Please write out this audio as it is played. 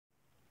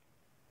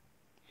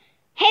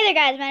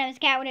there guys, my name is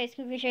Kat. I'm going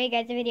to show you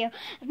guys a video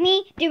of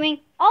me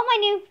doing all my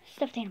new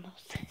stuffed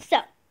animals.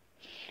 So,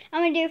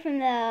 I'm going to do from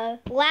the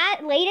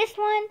latest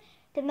one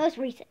to the most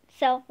recent.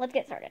 So, let's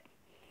get started.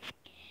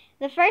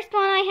 The first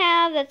one I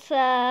have that's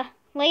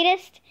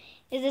latest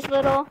is this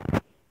little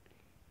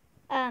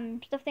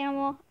stuffed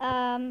animal.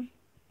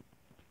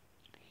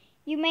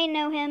 You may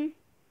know him.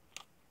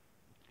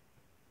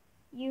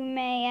 You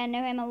may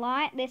know him a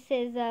lot. This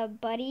is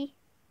Buddy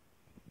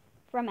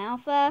from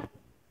Alpha.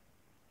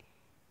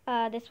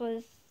 This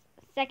was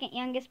second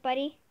youngest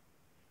Buddy.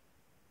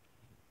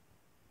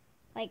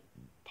 Like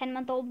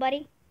 10-month-old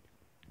Buddy.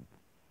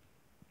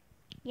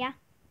 Yeah.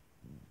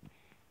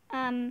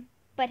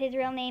 But his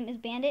real name is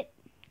Bandit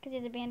because he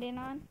has a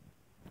bandana on.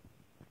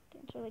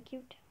 It's really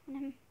cute on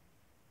him.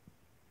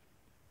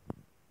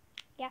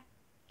 Yeah.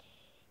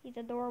 He's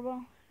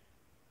adorable.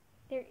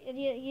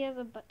 He has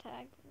a butt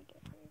tag. Let me get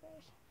it for you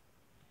guys.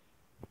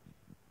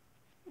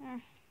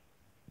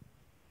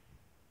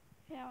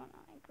 I don't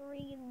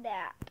agree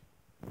that.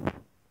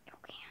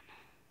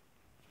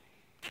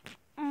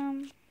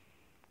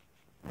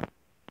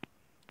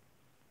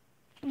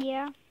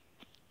 Yeah,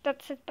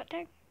 that's his butt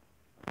tag.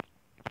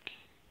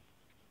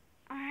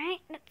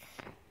 Alright,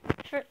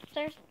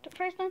 there's the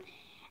first one.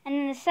 And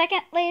then the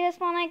second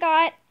latest one I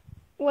got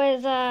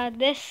was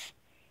this.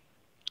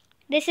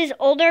 This is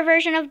older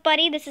version of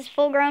Buddy. This is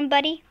full grown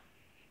Buddy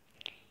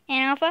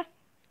in Alpha.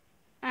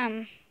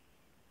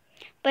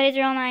 But his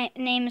real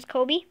name is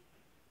Kobe.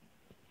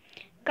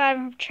 Got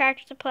him from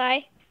Tractor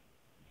Supply.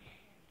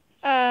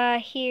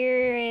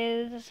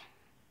 He's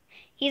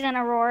an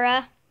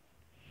Aurora.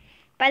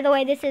 By the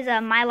way, this is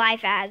My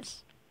Life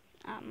As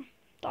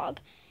dog.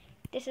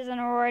 This is an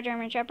Aurora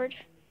German Shepherd.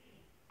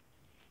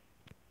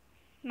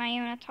 My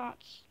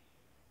Unitots.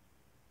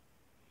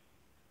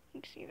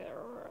 You can see the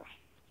Aurora.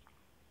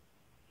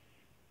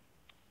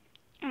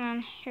 And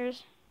then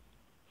here's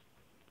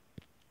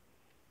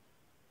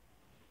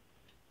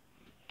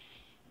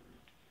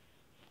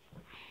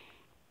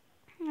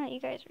I'll let you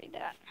guys read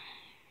that.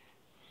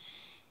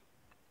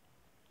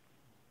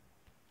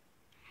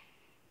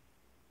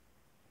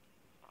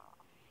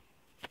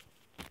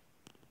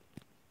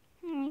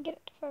 Let me get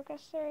it to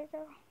focus. There you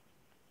go.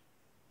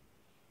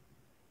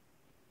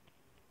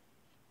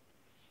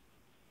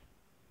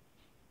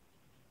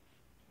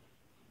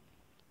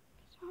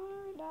 So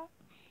I'll read that.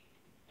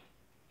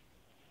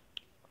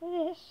 Look at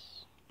this.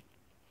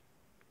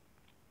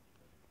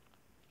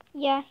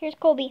 Yeah, here's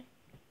Colby.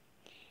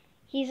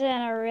 He's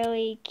a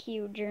really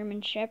cute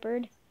German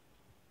Shepherd.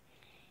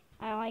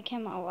 I like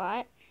him a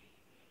lot.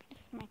 If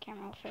my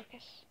camera will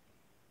focus.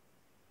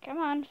 Come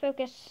on,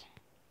 focus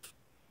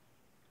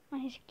on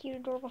his cute,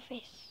 adorable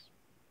face.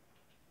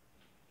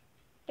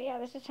 But yeah,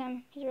 this is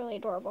him. He's really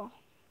adorable.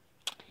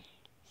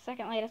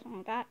 Second latest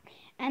one I got.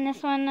 And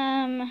this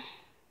one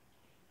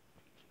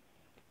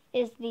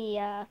is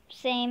the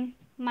same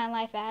My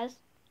Life As.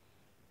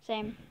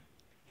 Same.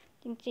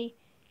 You can see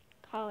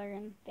collar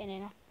and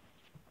bandana.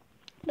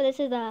 But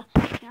this is now I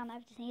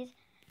have to sneeze.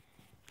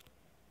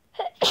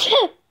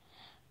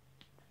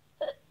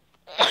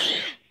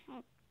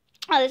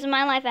 Oh, this is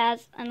My Life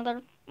As,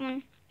 another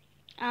one.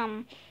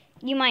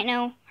 You might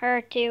know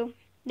her too.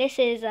 This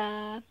is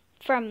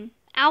from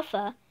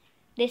Alpha.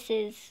 This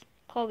is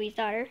Chloe's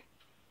daughter.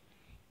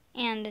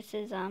 And this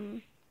is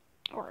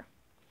or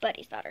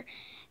Buddy's daughter.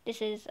 This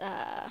is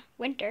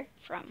Winter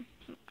from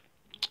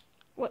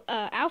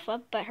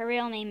Alpha, but her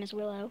real name is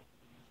Willow.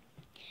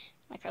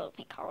 Like her little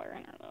pink collar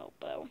and her little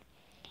bow.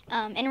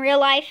 In real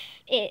life,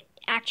 they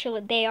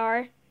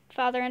are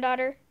father and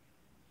daughter.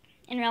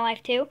 In real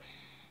life too.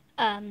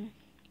 But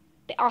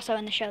also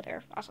in the show,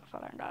 they're also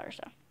father and daughter,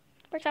 so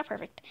it works out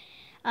perfect.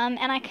 And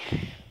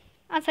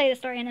I'll tell you the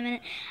story in a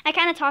minute. I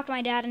kind of talked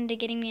my dad into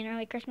getting me an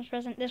early Christmas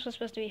present. This was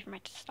supposed to be for my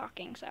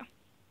stocking, so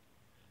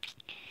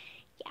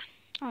yeah.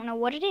 I don't know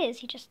what it is.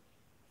 He just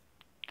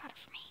got it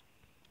for me.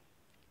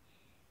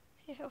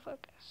 See if he'll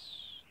focus.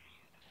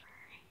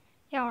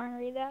 Y'all want to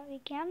read that? You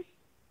can.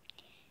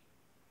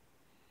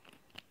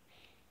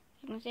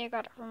 You can see I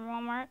got it from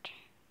Walmart.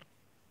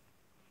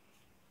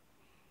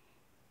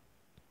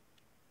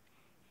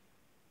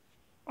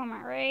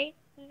 Walmart right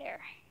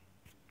there.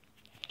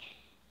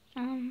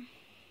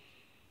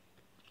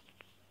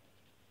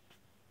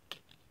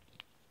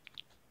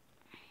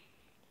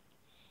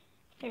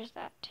 There's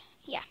that.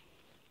 Yeah.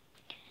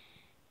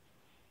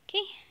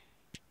 Okay.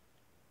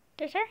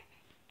 There's her.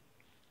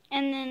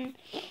 And then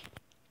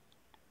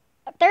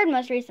a third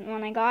most recent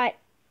one I got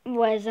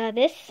was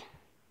this.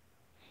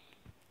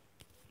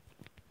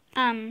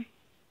 I'm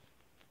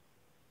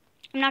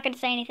not going to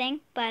say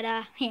anything, but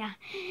yeah.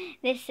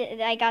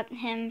 I got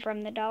him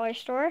from the dollar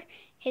store.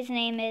 His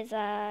name is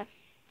Alan.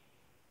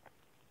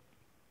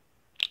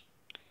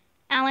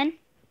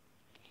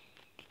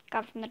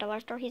 Got him from the dollar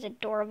store. He's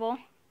adorable.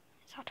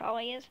 That's how tall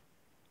he is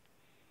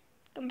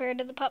compared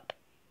to the pup.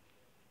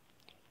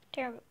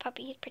 Terrible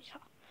puppy. He's pretty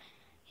tall.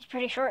 He's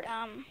pretty short.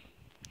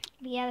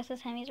 But yeah, this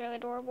is him. He's really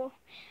adorable.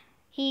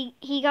 He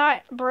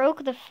got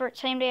broke the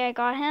same day I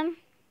got him.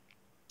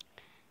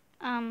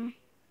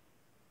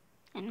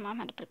 and Mom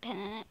had to put a pin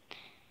in it.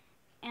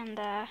 And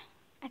I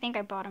think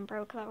I bought them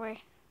broke that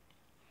way.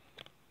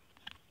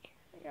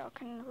 Y'all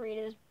can read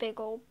his big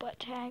old butt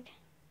tag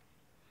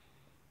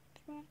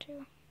if you want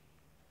to.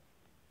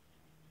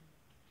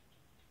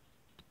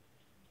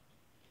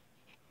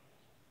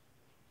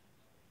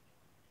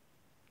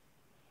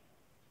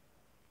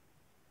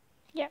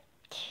 Yep.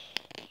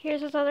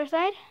 Here's his other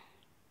side.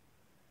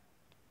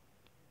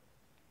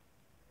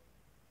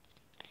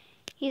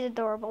 He's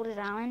adorable, is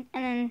Alan.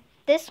 And then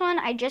this one,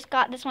 I just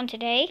got this one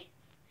today.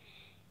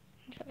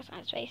 Focus on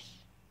his face.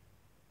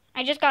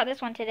 I just got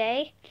this one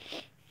today.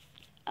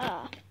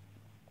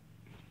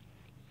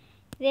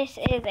 This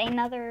is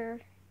another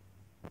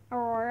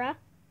Aurora.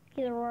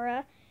 He's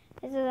Aurora.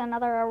 This is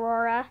another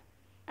Aurora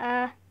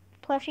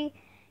plushie.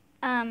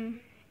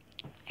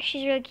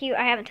 She's really cute.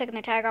 I haven't taken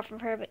the tag off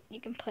of her, but you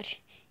can put your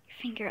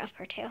finger up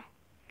her tail.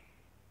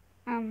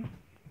 I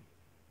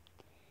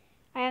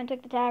haven't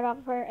took the tag off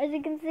of her. As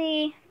you can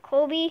see,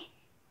 Colby,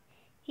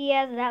 he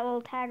has that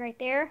little tag right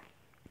there.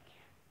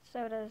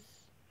 So does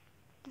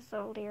this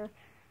little deer.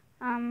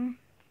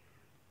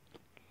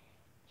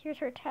 Here's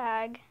her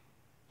tag.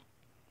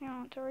 You don't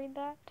want to read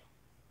that?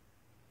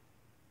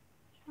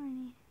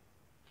 Shiny.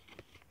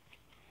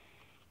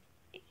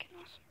 You can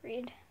also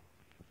read.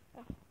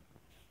 Oh. You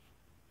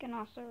can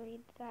also read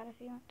that if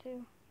you want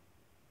to.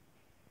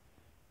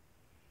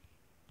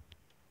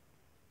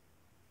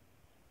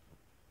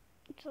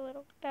 It's a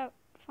little about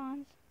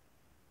fawns.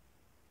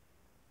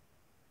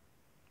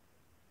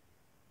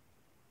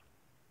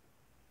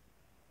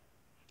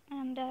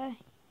 And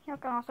you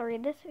can also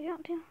read this if you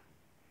want to.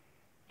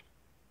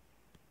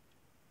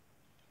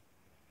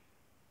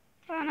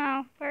 Oh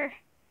no, where?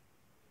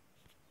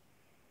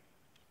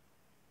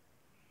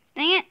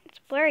 Dang it, it's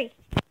blurry.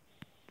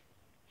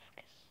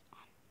 Focus on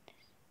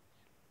this.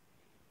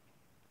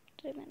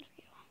 Zoom in for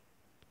you.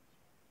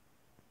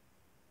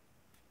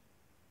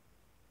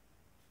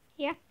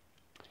 Yeah.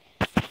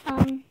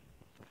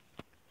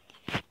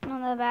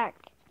 On the back,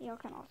 you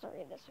can also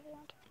read this if you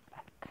want to.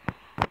 Back.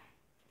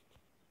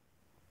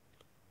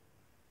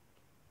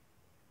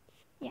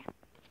 Yeah.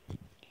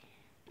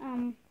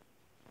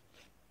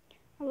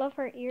 I love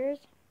her ears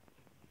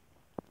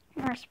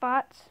and her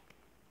spots.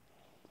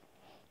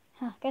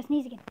 Oh, gotta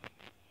sneeze again.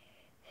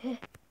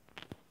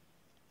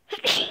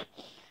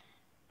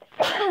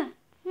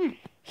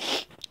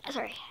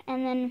 Sorry.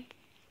 And then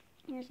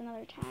here's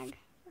another tag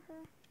for her.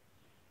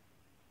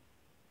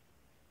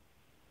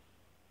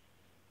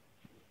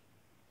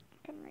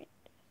 I can write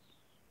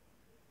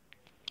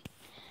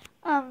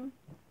this.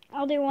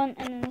 I'll do one,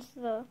 and then this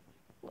is the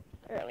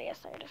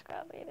earliest I just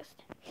got,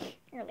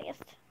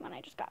 earliest one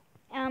I just got.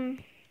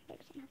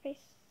 Focus on her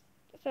face.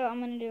 So I'm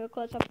gonna do a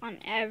close up on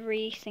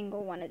every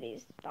single one of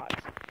these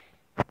dogs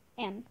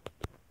and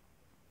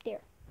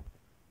deer.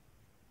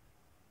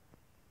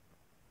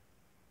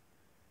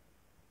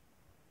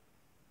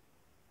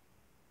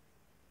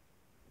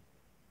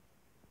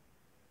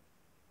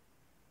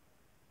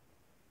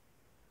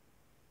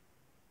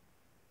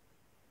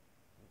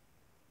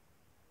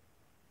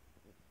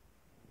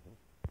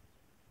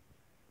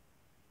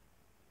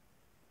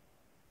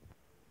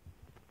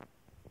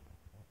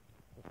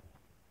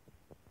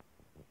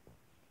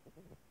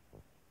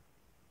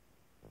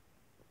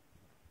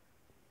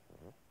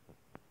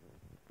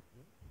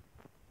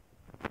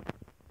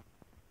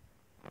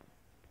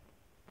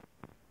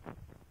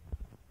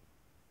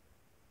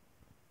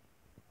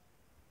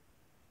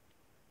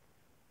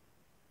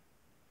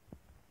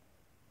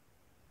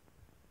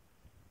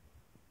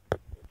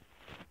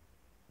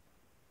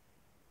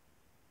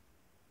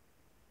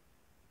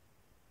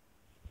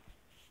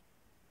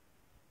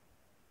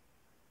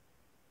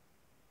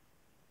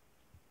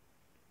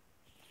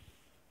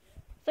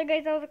 So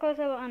guys, that was a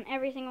close-up on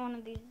every single one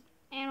of these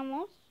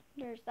animals.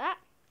 There's that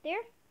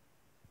there.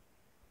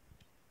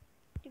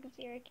 You can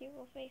see her cute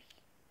little face.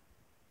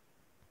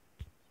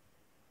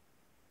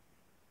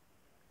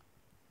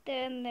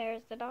 Then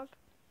there's the dog.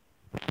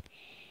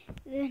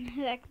 Then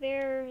back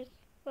there's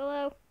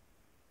Willow.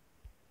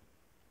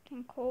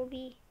 And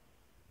Colby.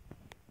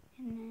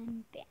 And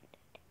then Bandit.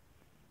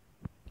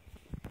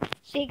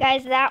 See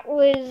guys, that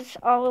was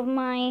all of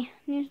my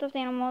new stuffed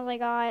animals I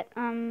got.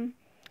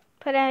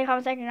 Put in the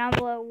comment section down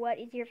below what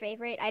is your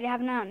favorite. I have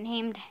not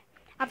named.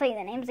 I'll tell you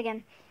the names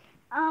again.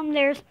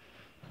 There's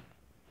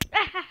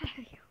oh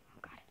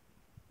God.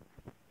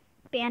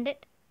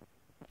 Bandit,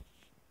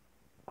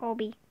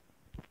 Colby,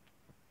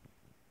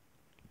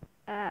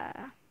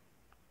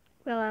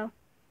 Willow,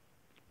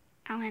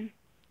 Alan,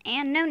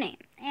 and No Name.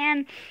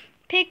 And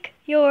pick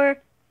your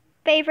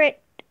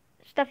favorite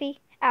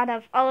stuffy out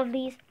of all of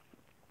these.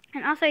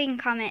 And also you can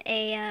comment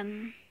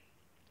a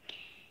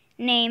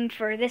name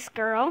for this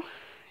girl.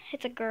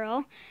 It's a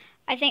girl.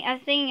 I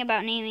was thinking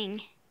about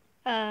naming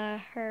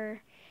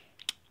her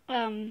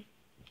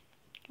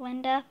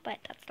Linda, but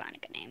that's not a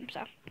good name.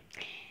 So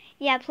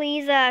yeah,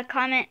 please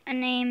comment a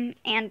name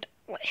and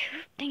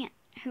dang it,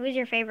 who is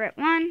your favorite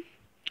one?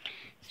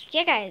 So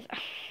yeah, guys.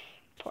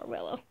 Poor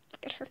Willow.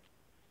 Look at her.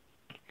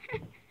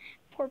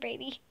 Poor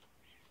baby.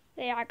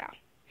 There I go.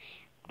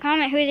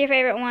 comment who your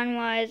favorite one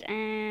was,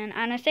 and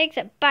I'm gonna say,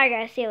 bye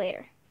guys, see you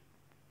later.